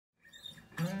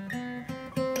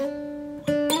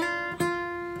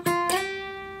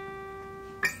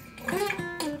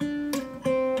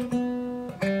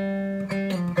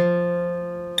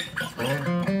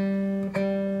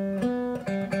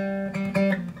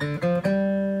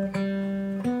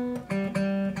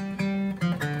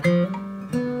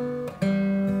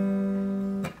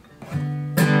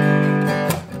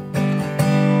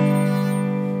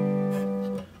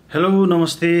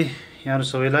नमस्ते यहाँहरु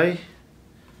सबैलाई।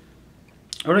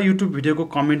 एउटा युट्युब भिडियोको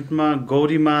कमेन्टमा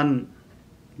गौरीमान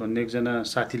भन्ने एकजना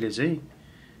साथीले चाहिँ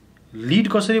लिड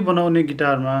कसरी बनाउने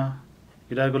गिटारमा,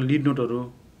 गिटारको लिड नोटहरु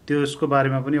त्यसको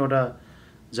बारेमा पनि एउटा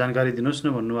जानकारी दिनुस् न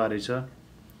भन्नुभएको रहेछ।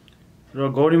 र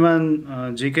गौरीमान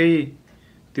जीकै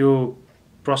त्यो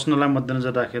प्रश्नलाई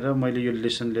मध्यनजर राखेर मैले यो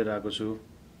लेसन लिएर आएको छु।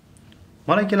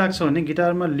 मलाई के लाग्छ भने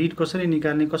गिटारमा लिड कसरी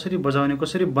निकाल्ने, कसरी बजाउने,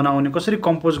 कसरी बनाउने, कसरी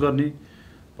कम्पोज गर्ने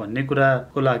भन्ने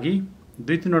कुराको लागि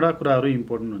दुई तीनवटा कुराहरु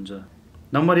इम्पोर्टेन्ट हुन्छ।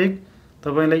 नम्बर 1,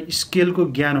 तपाईलाई स्केलको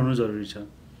ज्ञान हुनु जरुरी छ।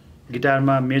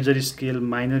 गिटारमा major scale,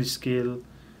 minor scale,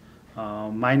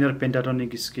 minor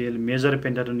पेन्टाटोनिक scale, major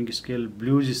पेन्टाटोनिक scale,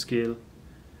 blues scale,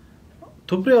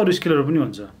 थुप्रै अरु स्केलहरु पनि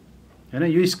हुन्छ हैन।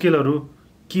 यो स्केलहरु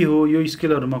के हो, यो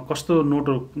स्केलहरुमा कस्तो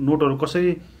नोटहरु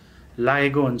कसरी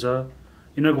लागेको हुन्छ,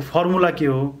 यिनीहरुको फर्मुला के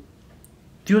हो,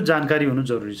 त्यो जानकारी हुनु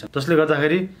जरुरी छ। जसले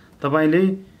गर्दाखेरि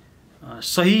तपाईले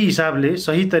सही हिसाबले,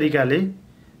 सही तरिकाले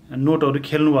नोटहरु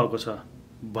खेल्नु भएको छ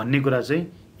भन्ने कुरा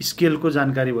चाहिँ स्केलको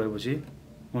जानकारी भएपछि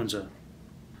हुन्छ।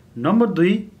 नम्बर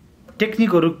 2,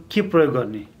 टेक्निकहरु के प्रयोग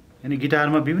गर्ने, यानी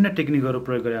गिटारमा विभिन्न टेक्निकहरु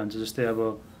प्रयोग गरेका हुन्छ। जस्तै अब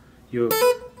यो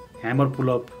ह्यामर पुल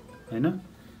अप हैन,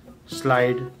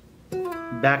 स्लाइड,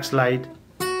 ब्याक स्लाइड,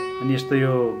 अनि यस्तो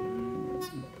यो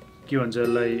के भन्छ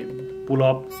यसलाई पुल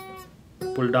अप,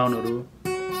 पुल डाउनहरु,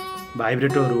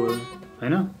 भाइब्रेटोहरु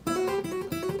हैन,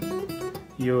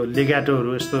 यो लेगाटोहरु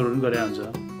यस्तोहरु पनि गरेका हुन्छ।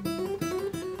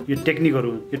 यो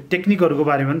टेक्निकहरुको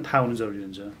बारेमा पनि थाहा हुनु जरुरी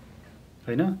हुन्छ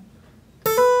हैन।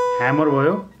 ह्यामर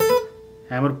भयो,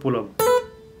 hammer pull up,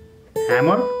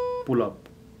 hammer pull up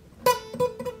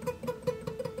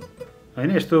हैन,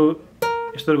 यस्तो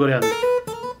गरेका हुन्छ।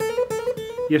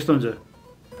 यस्तो हुन्छ,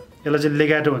 यसलाई चाहिँ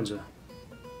लेगाटो भन्छ,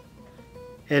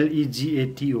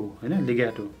 LEGATO हैन,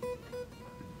 लेगाटो।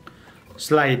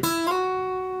 स्लाइड,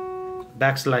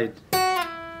 ब्याक स्लाइड,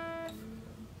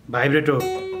 भाइब्रेटो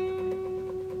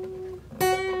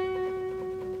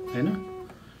हैन।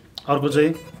 अर्को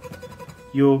चाहिँ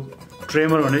यो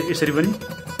ट्रेमर भने यसरी पनि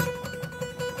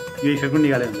यो इफेक्ट पनि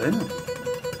निकाले हुन्छ हैन।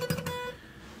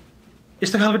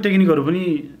 यस्तो खालको टेक्निकहरु पनि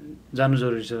जान्नु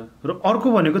जरुरी छ। र अर्को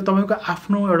भनेको तपाईको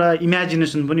आफ्नो एउटा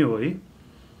इमेजिनेसन पनि हो है।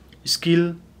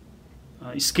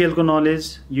 स्केलको नलेज,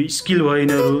 यो स्किल भयो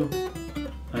यिनीहरु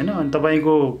हैन। अनि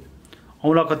तपाईको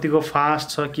औला कतिको फास्ट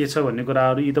छ, के छ भन्ने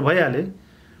कुराहरु यी त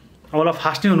भइहाले। औला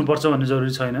फास्ट नै हुनुपर्छ भन्ने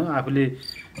जरुरी छैन। आफूले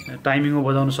टाइमिङमा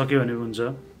बजाउन सक्यो भने हुन्छ,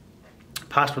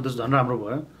 फास्ट भए त झन् राम्रो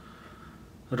भयो।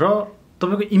 र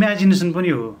तपाईको इमेजिनेसन पनि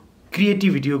हो,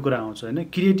 क्रिएटिभिटीको कुरा आउँछ हैन।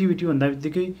 क्रिएटिभिटी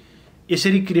भन्दाबित्तिकै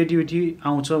यसरी क्रिएटिभिटी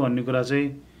आउँछ भन्ने कुरा चाहिँ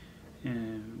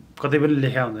कतै पनि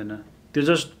लेखा हुँदैन। त्यो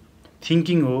जस्ट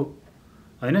थिंकिङ हो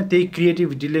हैन। त्यही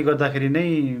क्रिएटिभिटीले गर्दाखेरि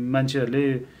नै मान्छेहरुले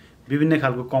विभिन्न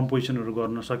खालको कम्पोजिसनहरु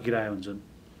गर्न सकिरहेका हुन्छन्।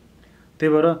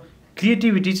 त्यही भएर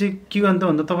क्रिएटिभिटी चाहिँ के गर्नु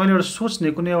भन्दा तपाईले एउटा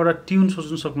सोच्ने, कुनै एउटा ट्युन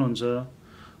सोच्न सक्नुहुन्छ,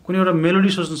 कुनै एउटा मेलोडी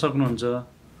सोच्न सक्नुहुन्छ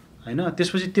हैन।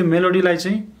 त्यसपछि त्यो मेलोडीलाई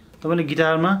चाहिँ तपाईले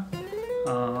गिटारमा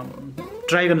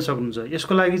ट्राई गर्न सक्नुहुन्छ।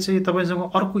 यसको लागि चाहिँ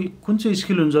तपाईसँग अर्को कुन चाहिँ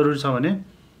स्किल हुनु जरुरी छ भने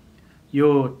यो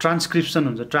ट्रान्सक्रिप्सन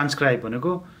हुन्छ। ट्रान्सक्राइब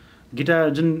भनेको गिटार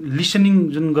जुन लिसनिङ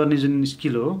जुन गर्ने जुन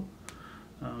स्किल हो,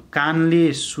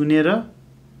 कानले सुनेर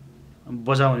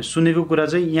बजाउने, सुनेको कुरा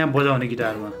चाहिँ यहाँ बजाउने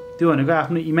गिटारमा, त्यो भनेको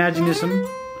आफ्नो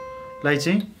इमेजिनेसनलाई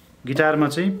चाहिँ गिटारमा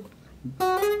चाहिँ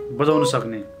बजाउन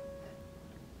सक्ने।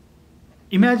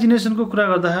 इमेजिनेसनको कुरा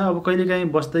गर्दा अब कहिलेकाहीँ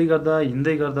बस्दै गर्दा,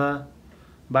 हिँड्दै गर्दा,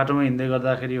 बाटोमा हिँड्दै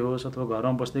गर्दाखेरि होस् अथवा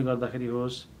घरमा बस्दै गर्दाखेरि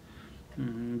होस्,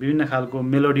 विभिन्न खालको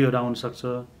मेलोडीहरु आउन सक्छ,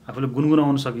 आफूले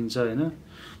गुनगुनाउन सकिन्छ हैन।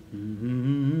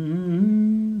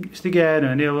 यस्तै के आयो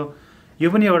भने अब यो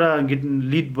पनि एउटा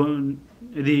लिड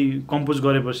यदि कम्पोज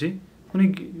गरेपछि कुनै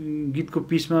गीतको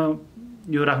पिचमा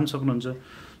यो राख्न सक्नुहुन्छ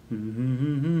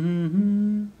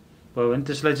भयो भने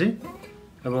त्यसलाई चाहिँ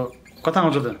अब कता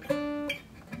आउँछ त,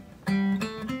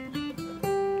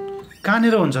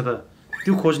 कहाँनिर हुन्छ त,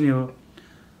 त्यो खोज्ने हो।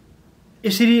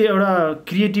 यसरी एउटा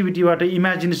क्रिएटिभिटीबाट,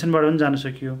 इमेजिनेसनबाट पनि जान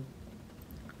सकियो।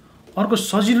 अर्को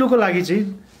सजिलोको लागि चाहिँ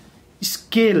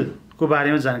स्केलको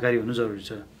बारेमा जानकारी हुनु जरुरी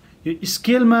छ। यो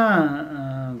स्केलमा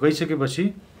गइसकेपछि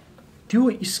त्यो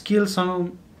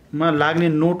स्केलसँगमा लाग्ने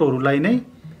नोटहरुलाई नै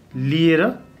लिएर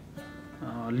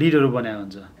लिडहरु बनाएको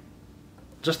हुन्छ।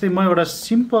 जस्तै म एउटा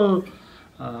सिम्पल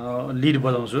लिड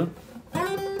बजाउँछु।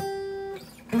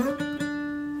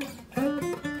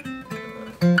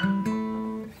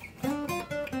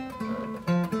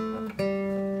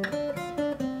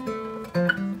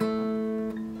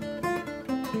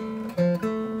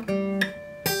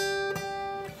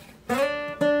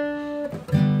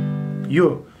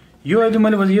 यो अहिले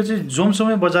मैले बजाए, यो चाहिँ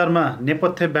जोमसोमै बजारमा,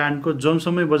 नेपथ्य ब्यान्डको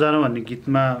जोमसोमै बजारमा भन्ने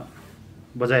गीतमा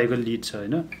बजाएको लिड छ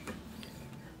हैन।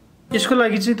 यसको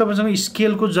लागि चाहिँ तपाईसँग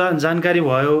स्केलको जानकारी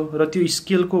भयो र त्यो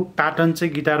स्केलको प्याटर्न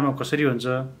चाहिँ गिटारमा कसरी हुन्छ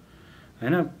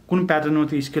हैन, कुन प्याटर्नमा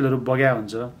त्यो स्केलहरु बग्या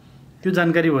हुन्छ, त्यो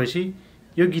जानकारी भएपछि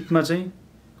यो गीतमा चाहिँ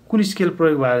कुन स्केल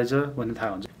प्रयोग भएछ भन्ने थाहा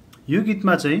हुन्छ। यो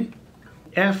गीतमा चाहिँ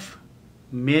एफ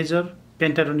मेजर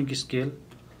पेन्टाटोनिक स्केल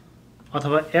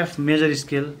अथवा एफ मेजर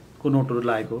स्केलको नोटहरु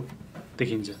लागेको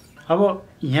देखिन्छ। अब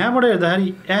यहाँबाट हेर्दाखेरि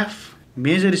एफ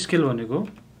मेजर स्केल भनेको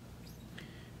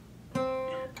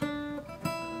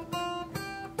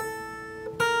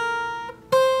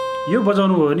यो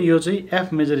बजाउनु भयो भने यो चाहिँ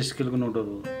एफ मेजर स्केलको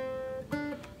नोटहरु हो।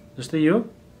 जस्तै यो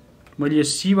मैले यो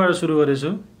सी बाट सुरु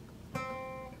गरेछु,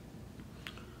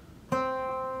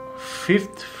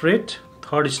 5th freight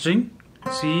 3rd string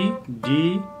C D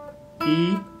E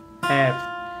F,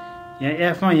 यहाँ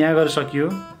एफ मा यहाँ गएर सकियो,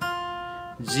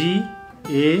 जी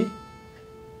ए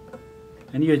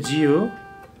अनि यो जी हो,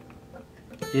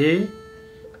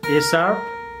 ए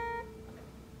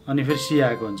शार्प अनि फेरि सी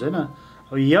आएको हुन्छ हैन।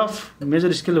 अब एफ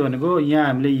मेजर स्केल भनेको यहाँ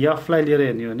हामीले एफ लाई लिएर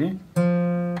हेर्ने हो भने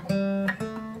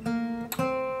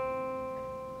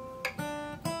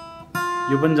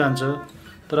यो पनि जान्छ,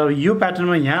 तर अब यो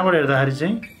प्याटर्नमा यहाँबाट हेर्दाखेरि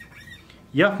चाहिँ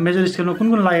एफ मेजर स्केलमा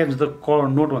कुन लागेको हुन्छ त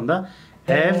नोट भन्दा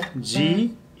एफ जी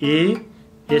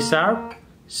ए sharp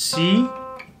C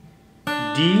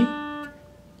D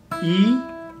E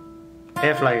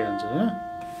F लागेको हुन्छ हैन।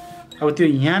 अब त्यो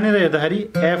यहाँनिर हेर्दाखेरि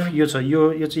एफ यो छ,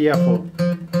 यो चाहिँ एफ हो,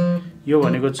 यो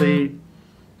भनेको चाहिँ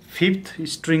 5th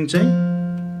स्ट्रिङ चाहिँ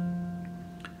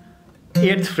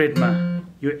 8th फ्रेटमा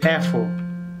यो एफ हो।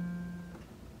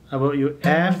 अब यो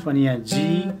एफ अनि यहाँ जी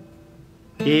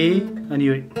ए अनि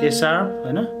यो ए शार्प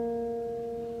हैन,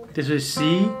 त्यसपछि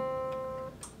सी,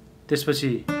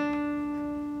 त्यसपछि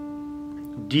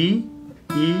डी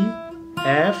ई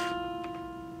एफ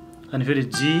अनि फेरि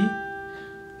जी।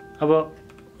 अब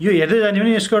यो हेर्दै जाने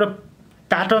भने यसको एउटा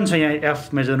प्याटर्न छ यहाँ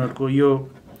एफ मेजर नोटको, यो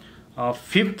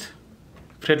 5th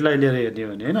फ्रेटलाई लिएर हेर्ने हो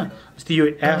भने हैन। जस्तै यो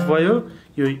एफ भयो,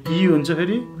 यो ई हुन्छ,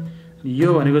 फेरि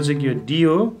यो भनेको चाहिँ यो डी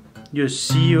हो, यो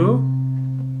सी हो,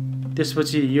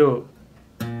 त्यसपछि यो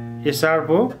ए शार्प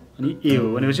हो अनि ए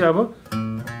हो भनेपछि अब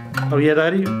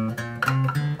हेर्दाखेरि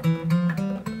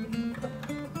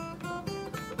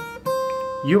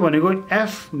यो भनेको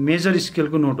एफ मेजर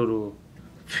स्केलको नोटहरु हो।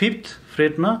 5th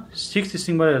फ्रेटमा 6th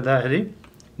स्ट्रिङबाट हेर्दाखेरि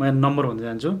म यहाँ नम्बर भन्दै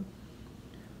जान्छु,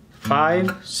 5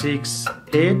 6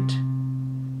 8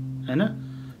 हैन,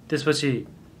 त्यसपछि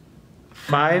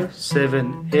 5 7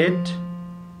 8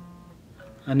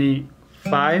 अनि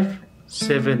 5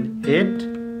 7 8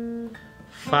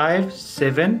 5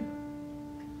 7,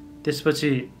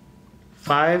 त्यसपछि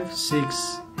 5 6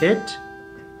 8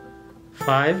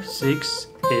 5 6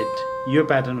 8, यो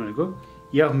प्याटर्न भनेको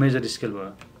एफ मेजर स्केल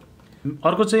भयो।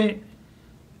 अर्को चाहिँ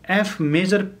एफ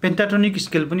मेजर पेन्टाटोनिक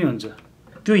स्केल पनि हुन्छ।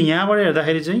 त्यो यहाँबाट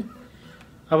हेर्दाखेरि चाहिँ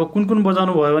अब कुन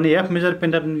बजाउनु भयो भने एफ मेजर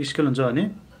पेन्टाटोनिक स्केल हुन्छ भने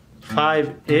 5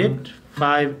 8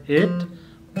 5 8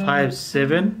 5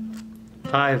 7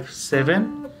 5 7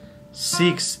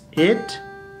 6 8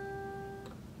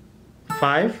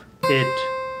 5 8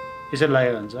 यसरी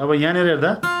लागेको हुन्छ। अब यहाँनिर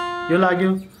हेर्दा यो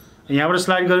लाग्यो, यहाँबाट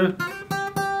स्लाइड गर्यो,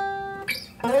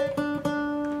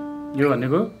 यो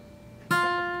भनेको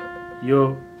यो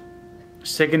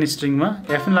 2nd स्ट्रिङमा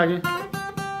एफ पनि लाग्यो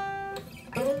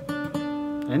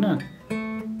हैन।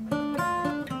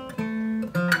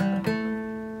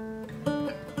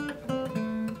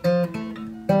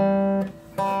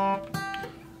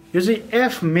 यो चाहिँ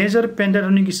एफ मेजर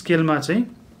पेन्टाटोनिक स्केलमा चाहिँ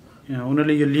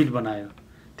उनीहरूले यो लिड बनायो।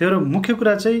 त्यो मुख्य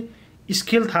कुरा चाहिँ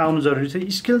स्केल थाहा हुनु जरुरी छ।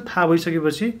 स्केल थाहा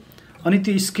भइसकेपछि अनि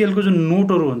त्यो स्केलको जुन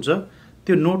नोटहरु हुन्छ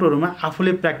त्यो नोटहरुमा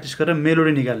आफूले प्र्याक्टिस गरेर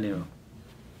मेलोडी निकाल्ने हो।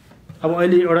 अब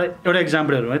अहिले एउटा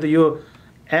एक्जाम्पल हेरौँ है त। यो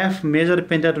एफ मेजर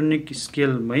पेन्टाटोनिक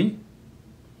स्केलमै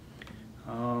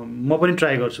म पनि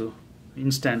ट्राई गर्छु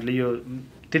इन्स्ट्यान्टली, यो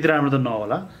त्यति राम्रो त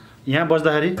नहोला। यहाँ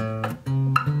बज्दाखेरि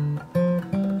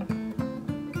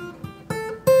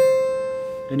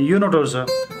अनि यो नोटहरु छ,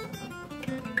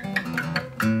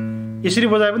 यसरी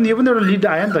बजाए पनि यो पनि एउटा लिड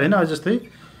आयो नि त हैन। जस्तै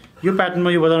यो प्याटर्नमा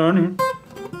यो बजाउनु हो नि,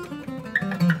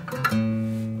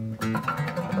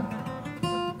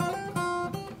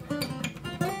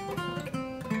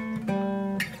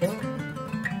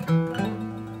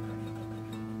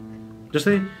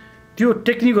 जस्तै त्यो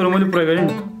टेक्निकहरु मैले प्रयोग गरेँ,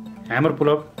 ह्यामर पुल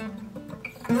अप,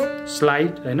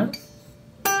 स्लाइड हैन,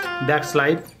 ब्याक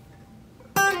स्लाइड,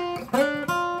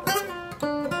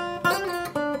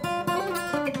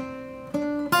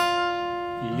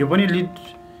 यो पनि लिड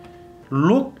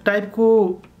लोक टाइपको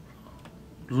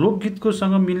लोकगीतको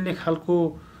सँग मिल्ने खालको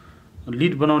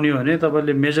लिड बनाउने हो भने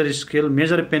तपाईले मेजर स्केल,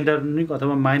 मेजर पेन्टाटोनिक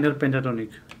अथवा माइनर पेन्टाटोनिक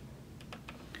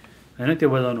हैन त्यो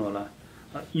बजाउनु होला।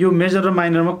 यो मेजर र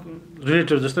माइनरमा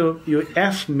रिलेटेड जस्तो यो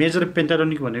एफ मेजर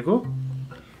पेन्टाटोनिक भनेको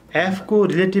एफ को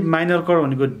रिलेटिभ माइनर कर्ड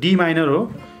भनेको डी माइनर हो,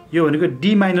 यो भनेको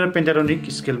डी माइनर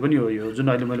पेन्टाटोनिक स्केल पनि हो यो जुन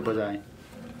अहिले मैले बजाएँ।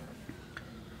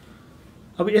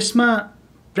 अब यसमा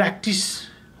प्र्याक्टिस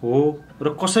हो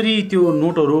र कसरी त्यो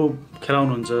नोटहरू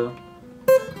खेलाउनुहुन्छ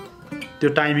त्यो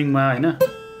टाइमिङमा हैन।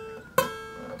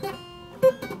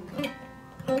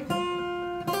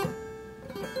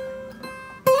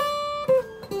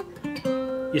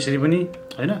 यसरी पनि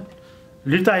हैन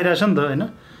लिड त आइरहेछ नि त हैन।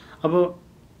 अब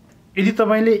यदि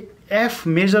तपाईले एफ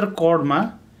मेजर कर्डमा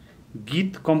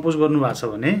गीत कम्पोज गर्नु भएको छ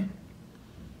भने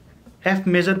एफ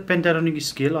मेजर पेन्टाटोनिक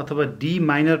स्केल अथवा डी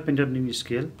माइनर पेन्टाटोनिक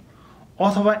स्केल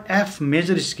अथवा एफ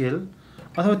मेजर स्केल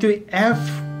अथवा त्यो एफ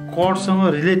कर्डसँग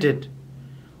रिलेटेड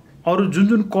अरु जुन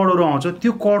जुन कर्डहरू आउँछ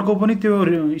त्यो कर्डको पनि त्यो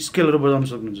स्केलहरू बजाउन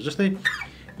सक्नुहुन्छ। जस्तै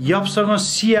यफसँग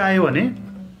सी आयो भने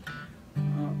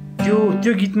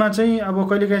त्यो गीतमा चाहिँ अब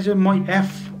कहिलेकाहीँ चाहिँ म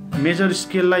एफ मेजर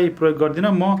स्केललाई प्रयोग गर्दिन,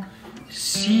 म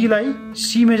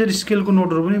सी मेजर स्केलको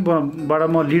नोटहरू पनि बाट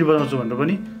म लिड बजाउँछु भनेर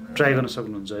पनि ट्राई गर्न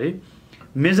सक्नुहुन्छ है।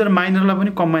 मेजर माइनरलाई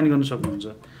पनि कम्बाइन गर्न सक्नुहुन्छ,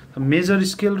 मेजर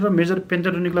स्केल र मेजर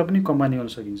पेन्टाटोनिकलाई पनि कम्बाइन गर्न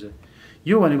सकिन्छ।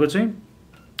 यो भनेको चाहिँ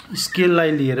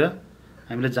स्केललाई लिएर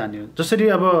हामीले जान्ने हो। जसरी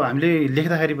अब हामीले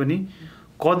लेख्दाखेरि पनि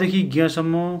क देखि ग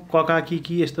सम्म क का कि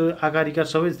यस्तो आकार इकार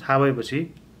सबै थाहा भएपछि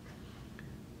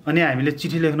अनि हामीले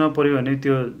चिठी लेख्न पर्यो भने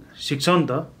त्यो सिक्छौं नि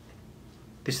त,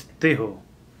 त्यस्तै हो।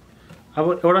 अब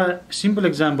एउटा सिम्पल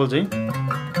एक्जाम्पल चाहिँ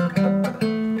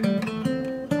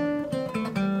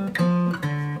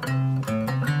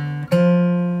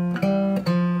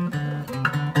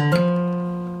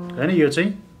हैन, यो चाहिँ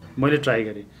मैले ट्राई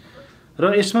गरेँ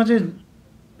र यसमा चाहिँ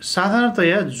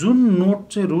साधारणतया जुन नोट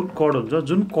चाहिँ रुट कर्ड हुन्छ,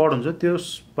 जुन कर्ड हुन्छ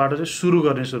त्यसबाट चाहिँ सुरु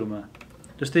गर्ने सुरुमा।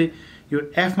 जस्तै यो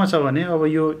एफ मा छ भने अब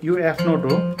यो एफ नोट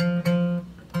हो,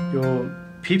 यो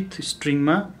 5th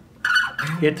स्ट्रिङमा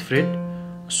 8th फ्रेट,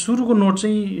 सुरुको नोट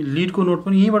चाहिँ लिडको नोट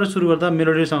पनि यहीँबाट सुरु गर्दा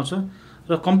मेलोडियस आउँछ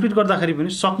र कम्प्लिट गर्दाखेरि पनि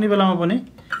सक्ने बेलामा पनि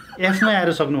एफ मै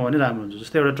आएर सक्नु भने राम्रो हुन्छ।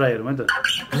 जस्तै एउटा ट्राई गरौँ है त।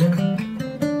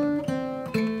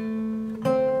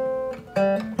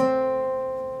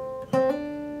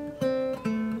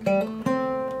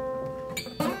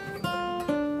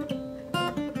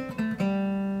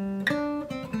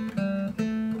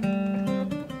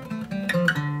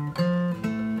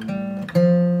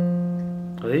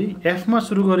 एफ मा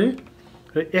सुरु गरे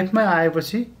र एफ मा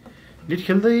आएपछि लिड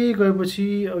खेल्दै गएपछि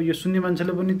अब यो सुन्ने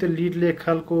मान्छेले पनि त्यो लिडले एक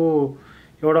खालको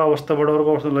एउटा अवस्थाबाट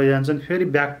अर्को अवस्था लैजान्छन्, फेरि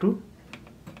ब्याक टु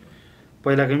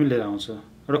पहिलाकैमै लिएर आउँछ।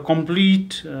 एउटा कम्प्लिट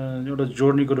एउटा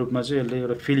जोड्नीको रूपमा चाहिँ यसले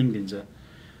एउटा फिलिङ दिन्छ।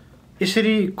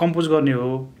 यसरी कम्पोज गर्ने हो,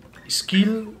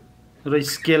 स्किल र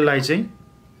स्केललाई चाहिँ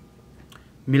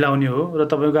मिलाउने हो र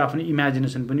तपाईको आफ्नो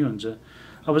इमेजिनेसन पनि हुन्छ।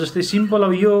 अब जस्तै सिम्पल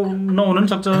अब यो नहुन पनि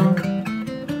सक्छ,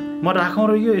 म राखौँ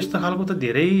र यो यस्तो खालको त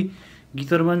धेरै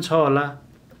गीतहरुमा पनि छ होला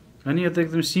हैन, यो त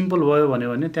एकदम सिम्पल भयो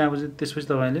भने त्यसपछि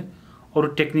तपाईले अरु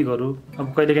टेक्निकहरु अब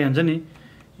कहिलेकाहीँ हुन्छ नि,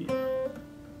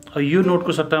 यो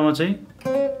नोटको सट्टामा चाहिँ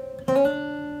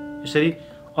यसरी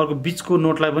अर्को बीचको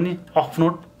नोटलाई पनि अफ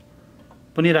नोट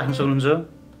पनि राख्न सक्नुहुन्छ,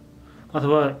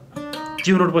 अथवा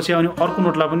त्यो नोट पछि आउने अर्को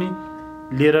नोटलाई पनि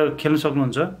लिएर खेल्न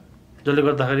सक्नुहुन्छ, जसले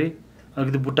गर्दाखेरि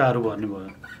अलिकति बुट्टाहरु भर्ने भयो।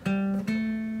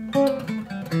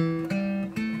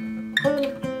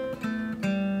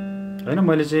 हैन,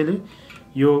 मैले चाहिँ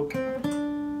यो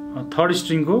 3rd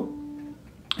स्ट्रिङको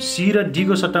सी र डी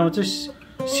को सट्टामा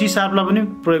चाहिँ सी शार्पलाई पनि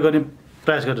प्रयोग गर्ने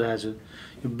प्रयास गरिरहेको छु।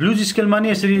 यो ब्लुज स्केलमा नि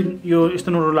यसरी यो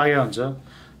यस्तो नोटहरु लागेको हुन्छ,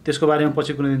 त्यसको बारेमा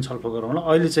पछि कुनै दिन छलफल गरौँला।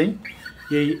 अहिले चाहिँ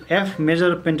यही एफ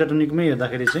मेजर पेन्टाटोनिकमै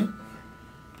हेर्दाखेरि चाहिँ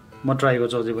म ट्राई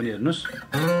गर्छु, अझै पनि हेर्नुस्।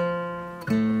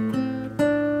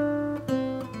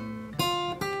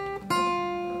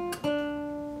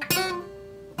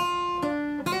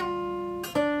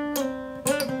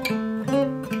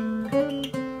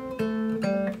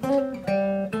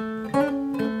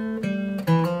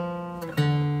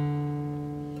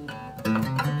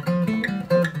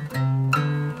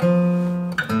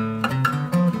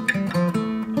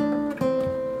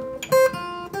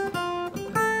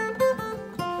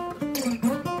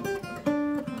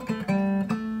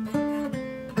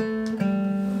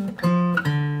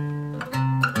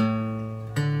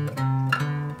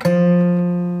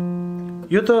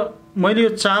 यो त मैले यो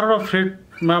 4 वटा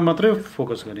फ्रेटमा मात्रै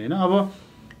फोकस गरेँ हैन। अब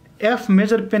एफ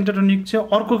मेजर पेन्टाटोनिक चाहिँ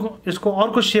अर्को यसको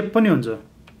अर्को शेप पनि हुन्छ।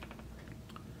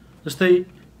 जस्तै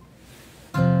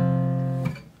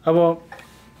अब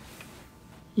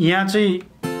यहाँ चाहिँ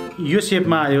यो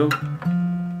शेपमा आयो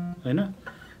हैन।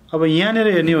 अब यहाँनेर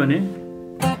हेर्ने हो भने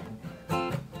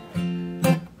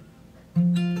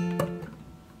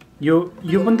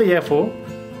यो पनि त एफ हो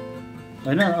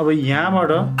हैन। अब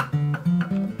यहाँबाट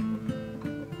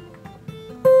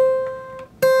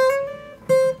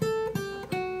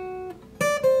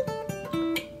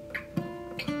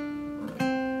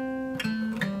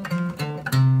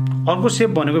अर्को सेप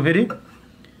भनेको फेरि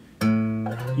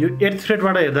यो 8th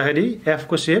फ्रेटबाट हेर्दाखेरि F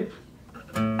को सेप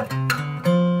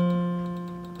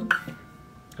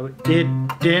अब 8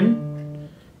 10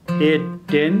 8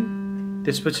 10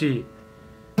 त्यसपछि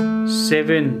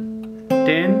 7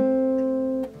 10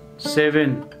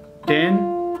 7 10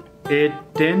 8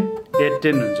 10 8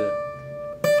 10 हुन्छ।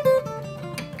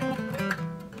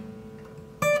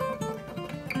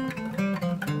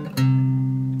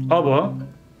 अब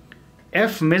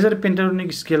F मेजर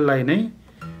पेन्टाटोनिक स्केललाई नै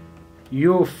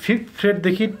यो 5th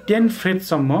फ्रेटदेखि 10th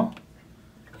फ्रेटसम्म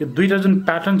यो दुईटा जुन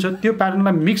प्याटर्न छ त्यो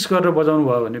प्याटर्नलाई मिक्स गरेर बजाउनु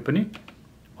भयो भने पनि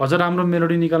अझ राम्रो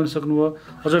मेलोडी निकाल्न सक्नुभयो,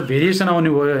 अझ भेरिएसन आउने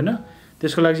भयो हैन।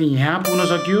 त्यसको लागि चाहिँ यहाँ पुग्न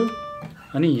सकियो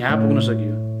अनि यहाँ पुग्न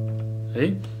सकियो है।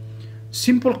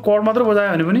 सिम्पल कर्ड मात्र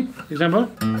बजायो भने पनि एक्जाम्पल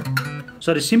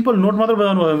सरी सिम्पल नोट मात्र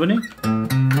बजाउनु भयो भने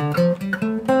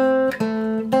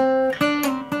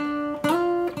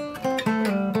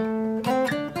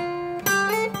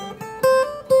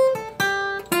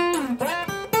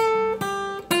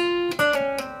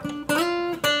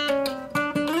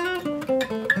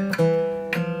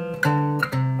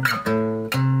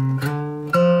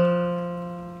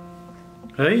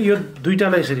है यो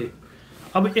दुईटालाई यसरी।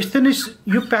 अब यस्तै नै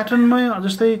यो प्याटर्नमा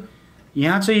जस्तै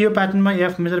यहाँ चाहिँ यो प्याटर्नमा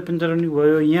F मेजर पेन्टाटोनिक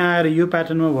भयो, यहाँ आएर यो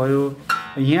प्याटर्नमा भयो,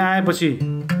 यहाँ आएपछि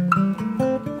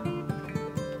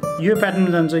यो प्याटर्नमा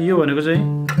जान्छ। यो भनेको चाहिँ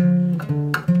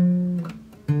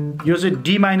यो चाहिँ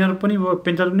डी माइनर पनि भयो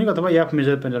पेन्टाटोनिक अथवा F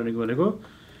मेजर पेन्टाटोनिक भनेको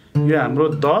यो हाम्रो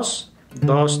 10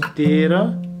 10 13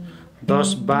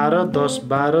 10 12 10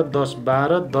 12 10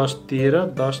 12 10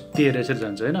 13 10 13 यसरी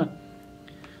जान्छ हैन।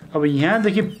 अब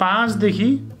यहाँदेखि 5 देखि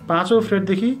 5औं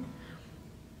फ्रेटदेखि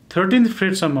 13th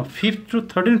फ्रेटसम्म 5th to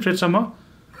 13th फ्रेटसम्म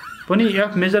पनि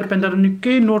F मेजर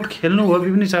पेन्टाटोनिककै नोट खेल्नु हो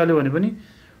विभिन्न हिसाबले भने पनि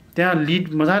त्यहाँ लिड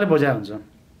मजाले बजाएको हुन्छ।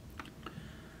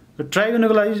 ट्राई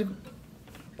गर्नको लागि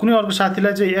कुनै अर्को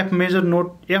साथीलाई चाहिँ F major note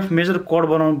F major chord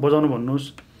बजाउनु भन्नुहोस्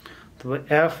अथवा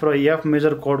F र F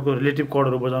मेजर कर्डको रिलेटिभ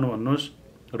कर्डहरू बजाउनु भन्नुहोस्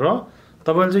र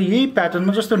तपाईले चाहिँ यही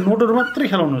प्याटर्नमा जस्तो नोटहरू मात्रै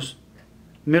खेलाउनुहोस्,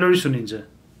 मेलोडी सुनिन्छ,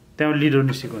 त्यहाँ लिडहरू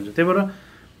निस्केको हुन्छ। त्यही भएर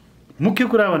मुख्य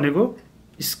कुरा भनेको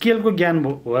स्केलको ज्ञान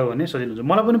भयो भने सजिलो हुन्छ।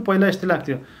 मलाई पनि पहिला यस्तै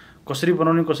लाग्थ्यो कसरी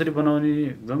बनाउने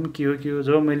एकदम के हो।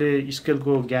 जब मैले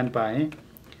स्केलको ज्ञान पाएँ,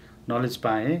 नलेज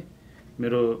पाएँ,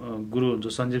 मेरो गुरु हुन्छ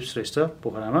सञ्जीव श्रेष्ठ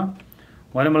पोखरामा,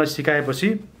 उहाँले मलाई सिकाएपछि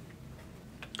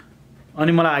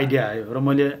अनि मलाई आइडिया आयो र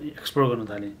मैले एक्सप्लोर गर्न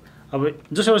थालेँ। अब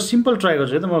जस्ट एउटा सिम्पल ट्राई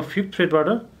गर्छु है त, म 5th फ्रेटबाट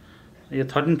यो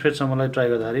 13th फ्रेटसम्मलाई ट्राई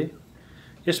गर्दाखेरि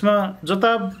यसमा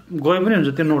जता गए पनि हुन्छ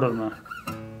त्यो नोटहरुमा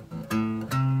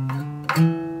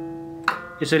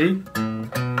यसरी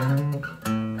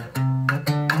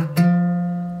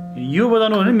यो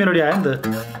बजाउनु भने मेलोडी आयो नि त।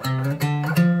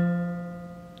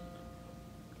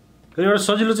 एउटा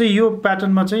सजिलो चाहिँ यो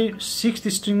प्याटर्नमा चाहिँ 6th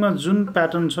स्ट्रिङमा जुन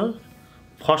प्याटर्न छ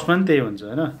फर्स्टमा पनि त्यही हुन्छ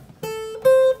हैन।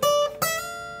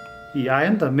 यो आयो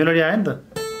नि त, मेलोडी आयो नि त।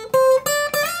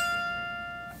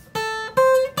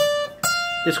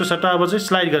 यसको सट्टा अब चाहिँ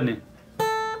स्लाइड गर्ने,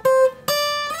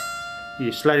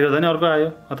 यो स्लाइड गर्दा नि अर्को आयो,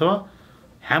 अथवा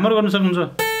ह्यामर गर्न सक्नुहुन्छ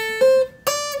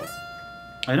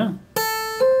हैन।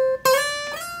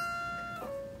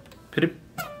 फेरि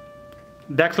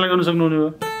ब्याक स्लाइड गर्न सक्नुहुने हो,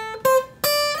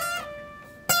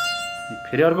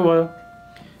 फेरि अर्को भयो।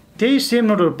 त्यही सेम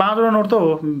नोटहरु 5 वटा नोट त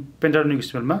हो पेन्टाटोनिक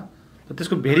स्केलमा,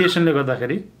 त्यसको भेरिएसनले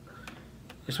गर्दाखेरि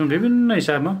यसमा विभिन्न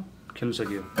हिसाबमा खेल्न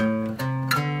सकियो।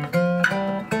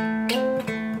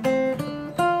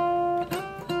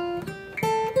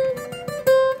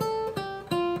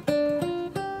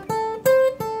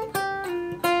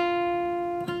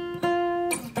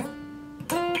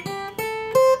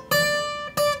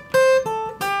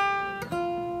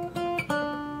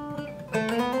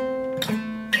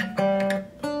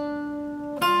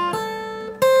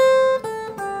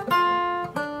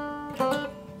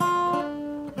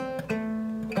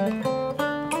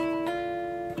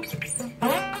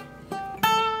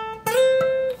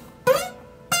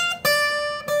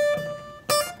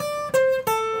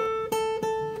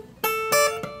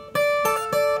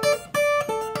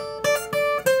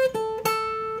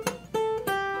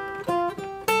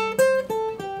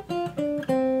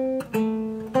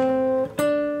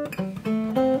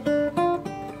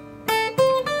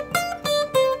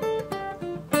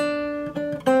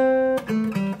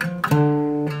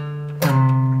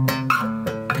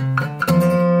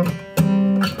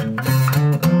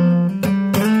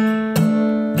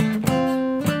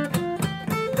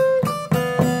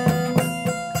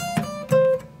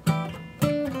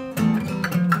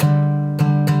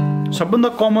 सबभन्दा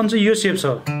कमन चाहिँ यो सेप छ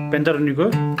पेन्टाटोनिकको,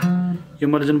 यो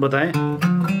मैले जुन बताएँ।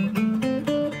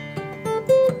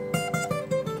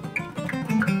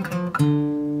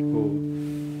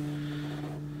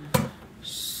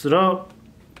 र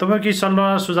तपाईको केही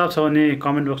सल्लाह सुझाव छ भने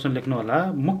कमेन्ट बक्समा लेख्नु होला।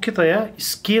 मुख्यतया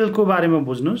स्केलको बारेमा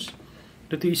बुझ्नुस्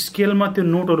र त्यो स्केलमा त्यो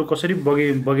नोटहरु कसरी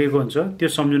बगेको हुन्छ त्यो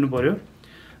सम्झिनु पर्यो।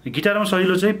 गिटारमा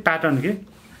सजिलो चाहिँ प्याटर्न के,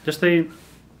 जस्तै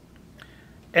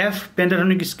एफ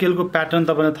पेन्टाटोनिक स्केलको प्याटर्न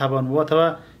तपाईले थाहा पाउनुभयो अथवा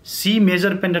सी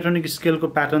मेजर पेन्टाटोनिक स्केलको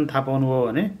प्याटर्न थाहा पाउनुभयो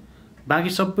भने बाँकी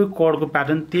सबै कर्डको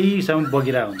प्याटर्न त्यही हिसाबमा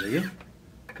बगिरा हुन्छ के।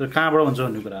 तर कहाँबाट हुन्छ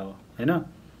भन्ने कुरा हो हैन।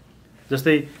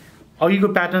 जस्तै अघिको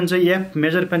प्याटर्न चाहिँ एफ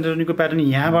मेजर पेन्टाटोनिकको प्याटर्न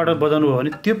यहाँबाट बजाउनु भयो भने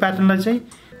त्यो प्याटर्नलाई चाहिँ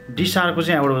डी शार्पको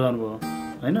चाहिँ यहाँबाट बजाउनु भयो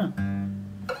हैन।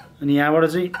 अनि यहाँबाट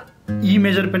चाहिँ ई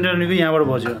मेजर पेन्टाटोनिकको यहाँबाट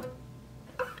बज्यो,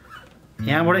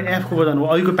 यहाँबाट एफ को बजाउनु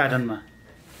भयो अघिको प्याटर्नमा।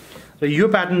 र यो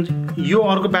प्याटर्न यो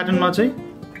अर्को प्याटर्नमा चाहिँ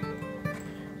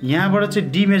यहाँबाट चाहिँ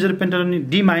डी मेजर पेन्टाटोनिक,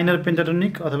 डी माइनर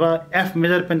पेन्टाटोनिक अथवा एफ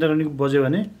मेजर पेन्टाटोनिक बज्यो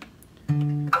भने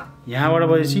यहाँबाट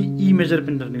बजेपछि ई मेजर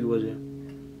पेन्टाटोनिक बज्यो।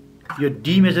 यो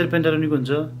डी मेजर पेन्टाटोनिक हुन्छ,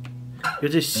 यो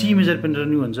चाहिँ सी मेजर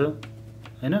पेन्टाटोनिक हुन्छ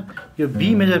हैन, यो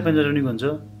बी मेजर पेन्टाटोनिक हुन्छ।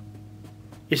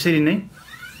 यसरी नै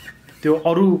त्यो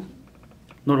अरु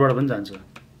नोटबाट पनि जान्छ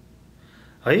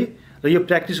है। र यो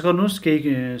प्र्याक्टिस गर्नुस्।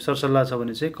 केही सरसल्लाह छ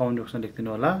भने चाहिँ कमेन्ट बक्समा लेखिदिनु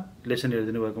होला। लेसन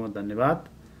हेरिदिनु भएकोमा धन्यवाद।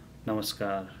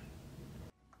 नमस्कार।